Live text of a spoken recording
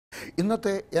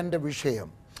ഇന്നത്തെ എൻ്റെ വിഷയം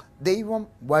ദൈവം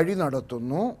വഴി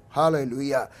നടത്തുന്നു,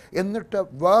 ഹല്ലേലൂയ, എന്നിട്ട്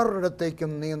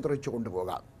വേറൊരിടത്തേക്കും നിയന്ത്രിച്ചു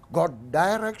കൊണ്ടുപോകാം. God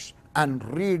directs and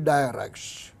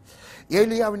റീഡയറക്ട്സ്.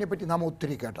 ഏലിയാവിനെ പറ്റി നാം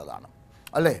ഒത്തിരി കേട്ടതാണ്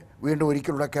അല്ലേ? വീണ്ടും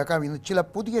ഒരിക്കലൂടെ കേൾക്കാം. ഇന്ന് ചില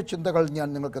പുതിയ ചിന്തകൾ ഞാൻ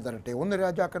നിങ്ങൾക്ക് തരട്ടെ. 1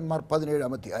 രാജാക്കന്മാർ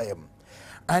 17-ാം അധ്യായം.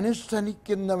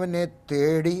 അനുസരിക്കുന്നവനെ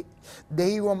തേടി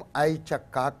ദൈവം അയച്ച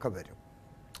കാക്ക വരും.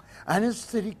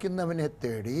 അനുസരിക്കുന്നവനെ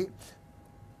തേടി,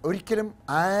 ഒരിക്കലും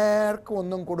ആർക്കും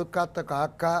ഒന്നും കൊടുക്കാത്ത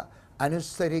കാക്ക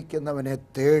അനുസരിക്കുന്നവനെ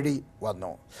തേടി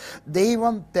വന്നു.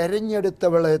 ദൈവം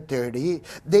തെരഞ്ഞെടുത്തവളെ തേടി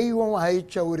ദൈവം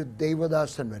അയച്ച ഒരു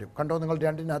ദൈവദാസൻ വരും. കണ്ടോ നിങ്ങൾ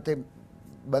രണ്ടിനകത്തെ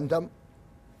ബന്ധം?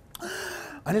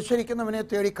 അനുസരിക്കുന്നവനെ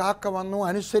തേടി കാക്ക വന്നു,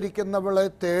 അനുസരിക്കുന്നവളെ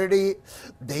തേടി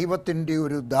ദൈവത്തിൻ്റെ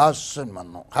ഒരു ദാസൻ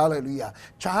വന്നു. ഹല്ലേലൂയ.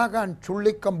 ചാകാൻ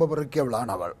ചുള്ളിക്കമ്പ്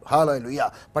പെറുക്കിയവളാണ് അവൾ. ഹല്ലേലൂയ.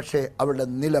 പക്ഷേ അവളുടെ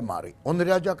നില മാറി. 1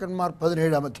 രാജാക്കന്മാർ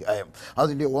 17-ാം അധ്യായം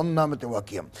അതിൻ്റെ 1-ാമത്തെ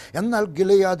വാക്യം. എന്നാൽ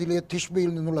ഗിലെയാദിലെ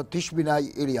തിശ്ബിയിൽ നിന്നുള്ള തിശ്ബിനായി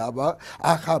എലിയാബ്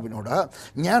ആഹാബിനോട്,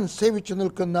 ഞാൻ സേവിച്ചു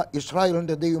നിൽക്കുന്ന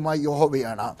ഇസ്രായേലിൻ്റെ ദൈവമായ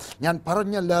യഹോവയാണ്, ഞാൻ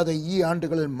പറഞ്ഞല്ലാതെ ഈ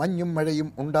ആണ്ടുകളിൽ മഞ്ഞും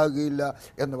മഴയും ഉണ്ടാകുകയില്ല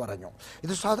എന്ന് പറഞ്ഞു.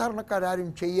 ഇത്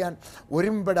സാധാരണക്കാരും ചെയ്യാൻ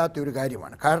ഒരുമ്പെടാത്ത ഒരു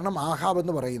കാര്യമാണ്. കാരണം ആഹാബ്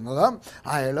എന്ന് പറയുന്നത്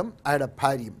അയാളും അയാളുടെ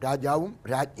ഭാര്യയും രാജാവും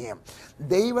രാജ്ഞിയും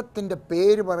ദൈവത്തിൻ്റെ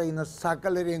പേര് പറയുന്ന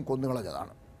സകലരെയും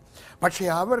കൊന്നുകളഞ്ഞതാണ്. പക്ഷേ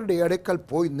അവരുടെ അടുക്കൽ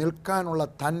പോയി നിൽക്കാനുള്ള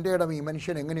തൻ്റെ ഇടം ഈ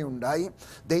മനുഷ്യൻ എങ്ങനെയുണ്ടായി?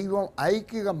 ദൈവം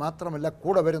അയക്കുക മാത്രമല്ല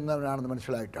കൂടെ വരുന്നവനാണെന്ന്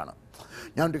മനസ്സിലായിട്ടാണ്.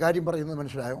 ഞാനൊരു കാര്യം പറയുന്നത്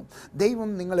മനസ്സിലായോ? ദൈവം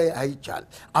നിങ്ങളെ അയച്ചാൽ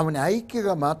അവൻ അയക്കുക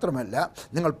മാത്രമല്ല,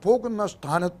 നിങ്ങൾ പോകുന്ന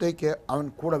സ്ഥാനത്തേക്ക് അവൻ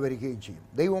കൂടെ വരികയും ചെയ്യും.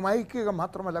 ദൈവം അയക്കുക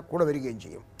മാത്രമല്ല കൂടെ വരികയും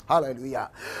ചെയ്യും. ഹല്ലേലൂയ.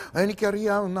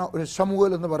 എനിക്കറിയാവുന്ന ഒരു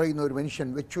സമൂഹൽ എന്ന് പറയുന്ന ഒരു മനുഷ്യൻ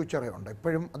വെച്ചൂച്ചറയുണ്ട്.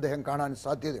 ഇപ്പോഴും അദ്ദേഹം കാണാൻ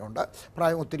സാധ്യതയുണ്ട്.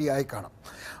 പ്രായം ഒത്തിരി ആയി കാണും.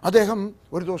 അദ്ദേഹം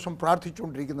ഒരു ദിവസം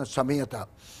പ്രാർത്ഥിച്ചുകൊണ്ടിരിക്കുന്ന സമയത്ത്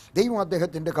ദൈവം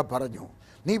അദ്ദേഹത്തിൻ്റെ ഒക്കെ പറഞ്ഞു,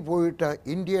 നീ പോയിട്ട്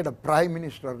ഇന്ത്യയുടെ പ്രൈം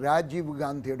മിനിസ്റ്റർ രാജീവ്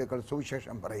ഗാന്ധിയുടെ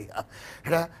സുവിശേഷം പറയുക.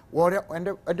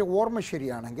 എൻ്റെ ഓർമ്മ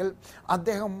ശരിയാണെങ്കിൽ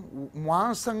അദ്ദേഹം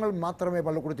മാസങ്ങൾ മാത്രമേ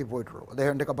പള്ളിക്കൂടത്തിൽ പോയിട്ടുള്ളൂ.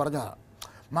 അദ്ദേഹം എൻ്റെ ഒക്കെ പറഞ്ഞതാണ്.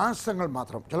 മാസങ്ങൾ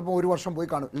മാത്രം, ചിലപ്പോൾ 1 വർഷം പോയി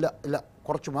കാണും. ഇല്ല,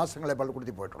 കുറച്ച് മാസങ്ങളെ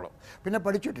പള്ളിക്കൂടത്തിൽ പോയിട്ടുള്ളൂ. പിന്നെ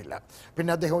പഠിച്ചിട്ടില്ല.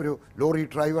 പിന്നെ അദ്ദേഹം ഒരു ലോറി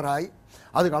ഡ്രൈവറായി.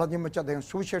 അത് കളഞ്ഞും വെച്ച് അദ്ദേഹം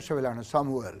സുവിശേഷവിലാണ്.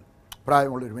 സമൂഹൽ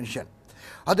പ്രായമുള്ളൊരു മനുഷ്യൻ.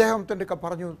 അദ്ദേഹത്തിൻ്റെ ഒക്കെ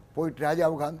പറഞ്ഞു പോയിട്ട്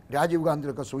രാജീവ്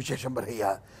ഗാന്ധിയൊക്കെ സുവിശേഷം പറയുക.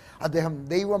 അദ്ദേഹം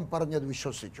ദൈവം പറഞ്ഞത്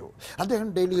വിശ്വസിച്ചു. അദ്ദേഹം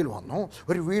ഡൽഹിയിൽ വന്നു,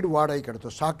 ഒരു വീട് വാടകയ്ക്കെടുത്തു.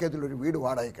 സാക്കേതിൽ ഒരു വീട്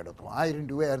വാടകയ്ക്കെടുത്തു. 1000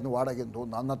 രൂപയായിരുന്നു വാടകയെന്ന്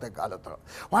തോന്നുന്നു അന്നത്തെ കാലത്ത്.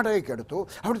 വാടകയ്ക്കെടുത്തു.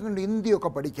 അവിടെ നിന്ന്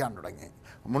ഹിന്ദിയൊക്കെ പഠിക്കാൻ തുടങ്ങി.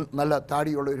 നല്ല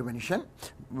താടിയുള്ള ഒരു മനുഷ്യൻ,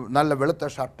 നല്ല വെളുത്ത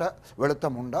ഷർട്ട്, വെളുത്ത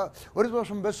മുണ്ട്. ഒരു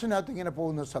ദിവസം ബസ്സിനകത്ത് ഇങ്ങനെ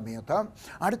പോകുന്ന സമയത്ത്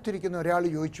അടുത്തിരിക്കുന്ന ഒരാൾ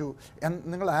ചോദിച്ചു,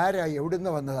 നിങ്ങൾ ആരായി,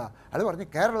 എവിടുന്ന് വന്നതാ? അത് പറഞ്ഞു,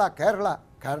 കേരള.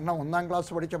 കാരണം 1-ാം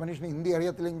ക്ലാസ് പഠിച്ച മനുഷ്യന് ഹിന്ദി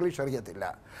അറിയത്തില്ല, ഇംഗ്ലീഷ് അറിയത്തില്ല.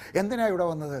 എന്തിനാണ് ഇവിടെ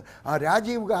വന്നത്?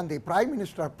 രാജീവ് ഗാന്ധി പ്രൈം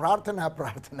മിനിസ്റ്റർ, പ്രാർത്ഥന.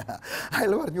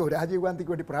 അയാൾ പറഞ്ഞു, രാജീവ്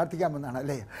ഗാന്ധിക്ക് വേണ്ടി പ്രാർത്ഥിക്കാമെന്നാണ്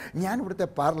അല്ലേ? ഞാൻ ഇവിടുത്തെ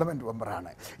പാർലമെൻറ്റ്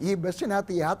മെമ്പറാണ്. ഈ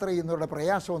ബസ്സിനകത്ത് യാത്ര ചെയ്യുന്നവരുടെ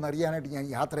പ്രയാസമെന്ന് അറിയാനായിട്ട് ഞാൻ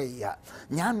യാത്ര ചെയ്യുക.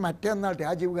 ഞാൻ മറ്റന്നാൾ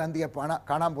രാജീവ് ഗാന്ധിയെ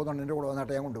കാണാൻ പോകുന്നുണ്ട്, എൻ്റെ കൂടെ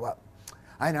വന്നിട്ട് ഞാൻ കൊണ്ടുപോകാം.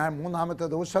 അതിനാ 3-ാമത്തെ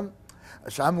ദിവസം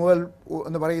സാമുവൽ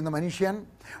എന്ന് പറയുന്ന മനുഷ്യൻ,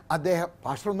 അദ്ദേഹം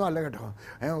പാസ്റ്ററൊന്നും അല്ല കേട്ടോ,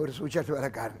 ഒരു സുവിശേഷ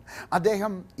വേലക്കാരൻ,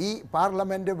 അദ്ദേഹം ഈ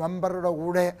പാർലമെൻറ്റ് മെമ്പറുടെ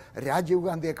കൂടെ രാജീവ്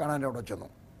ഗാന്ധിയെ കാണാൻ അവിടെ ചെന്നു.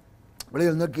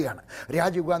 വെളിയിൽ നിൽക്കുകയാണ്.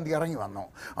 രാജീവ് ഗാന്ധി ഇറങ്ങി വന്നു.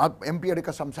 ആ MP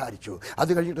അടുക്ക സംസാരിച്ചു.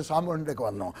 അത് കഴിഞ്ഞിട്ട് സാമുവലിൻ്റെ ഒക്കെ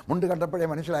വന്നു. മുണ്ട് കണ്ടപ്പോഴേ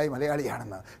മനസ്സിലായി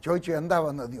മലയാളിയാണെന്ന്. ചോദിച്ചു, എന്താ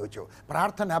വന്നതെന്ന് ചോദിച്ചു.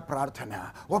 പ്രാർത്ഥന.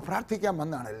 പ്രാർത്ഥിക്കാൻ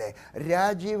വന്നാണല്ലേ?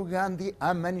 രാജീവ് ഗാന്ധി ആ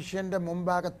മനുഷ്യൻ്റെ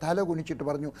മുമ്പാകെ തല കുനിച്ചിട്ട്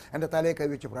പറഞ്ഞു, എൻ്റെ തലയെ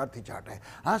കൈവച്ച് പ്രാർത്ഥിച്ചാട്ടെ.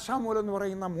 ആ സാമുവൽ എന്ന്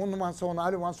പറയുന്ന 3 മാസമോ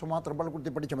 4 മാസമോ മാത്രം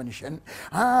പള്ളിക്കൂടത്തിൽ പഠിച്ച മനുഷ്യൻ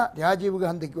ആ രാജീവ്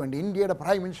ഗാന്ധിക്ക് വേണ്ടി ഇന്ത്യയുടെ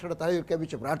പ്രൈം മിനിസ്റ്ററുടെ തലയിൽ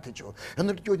കൈവച്ച് പ്രാർത്ഥിച്ചു.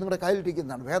 എന്നിട്ട് ചോദിച്ചു, നിങ്ങളുടെ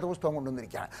കയ്യിലിരിക്കുന്നതാണ് വേദപുസ്തകം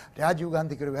കൊണ്ടുവന്നിരിക്കുകയാണ്. രാജീവ്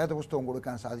ഗാന്ധിക്ക് ഒരു വേദപുസ്തകം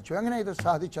കൊടുക്കാൻ സാധിച്ചു. അങ്ങനെ ഇത്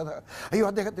സാധിച്ചത്? അയ്യോ,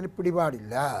 അദ്ദേഹത്തിന്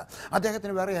പിടിപാടില്ല,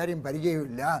 അദ്ദേഹത്തിന് വേറെ ആരെയും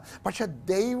പരിചയമില്ല. പക്ഷെ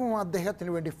ദൈവം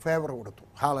അദ്ദേഹത്തിന് വേണ്ടി ഫേവർ കൊടുത്തു.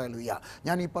 ഹല്ലേലൂയ.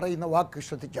 ഞാൻ ഈ പറയുന്ന വാക്ക്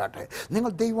ശ്രദ്ധിച്ചാട്ടെ.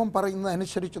 നിങ്ങൾ ദൈവം പറയുന്നത്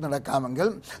അനുസരിച്ച് നടക്കാമെങ്കിൽ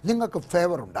നിങ്ങൾക്ക്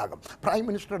ഫേവർ ഉണ്ടാകും. പ്രൈം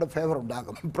മിനിസ്റ്ററുടെ ഫേവർ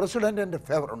ഉണ്ടാകും, പ്രസിഡൻറ്റിൻ്റെ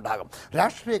ഫേവർ ഉണ്ടാകും,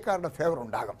 രാഷ്ട്രീയക്കാരുടെ ഫേവർ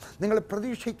ഉണ്ടാകും. നിങ്ങൾ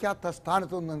പ്രതീക്ഷിക്കാത്ത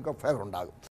സ്ഥാനത്ത് നിന്ന് നിങ്ങൾക്ക് ഫേവർ ഉണ്ടാകും.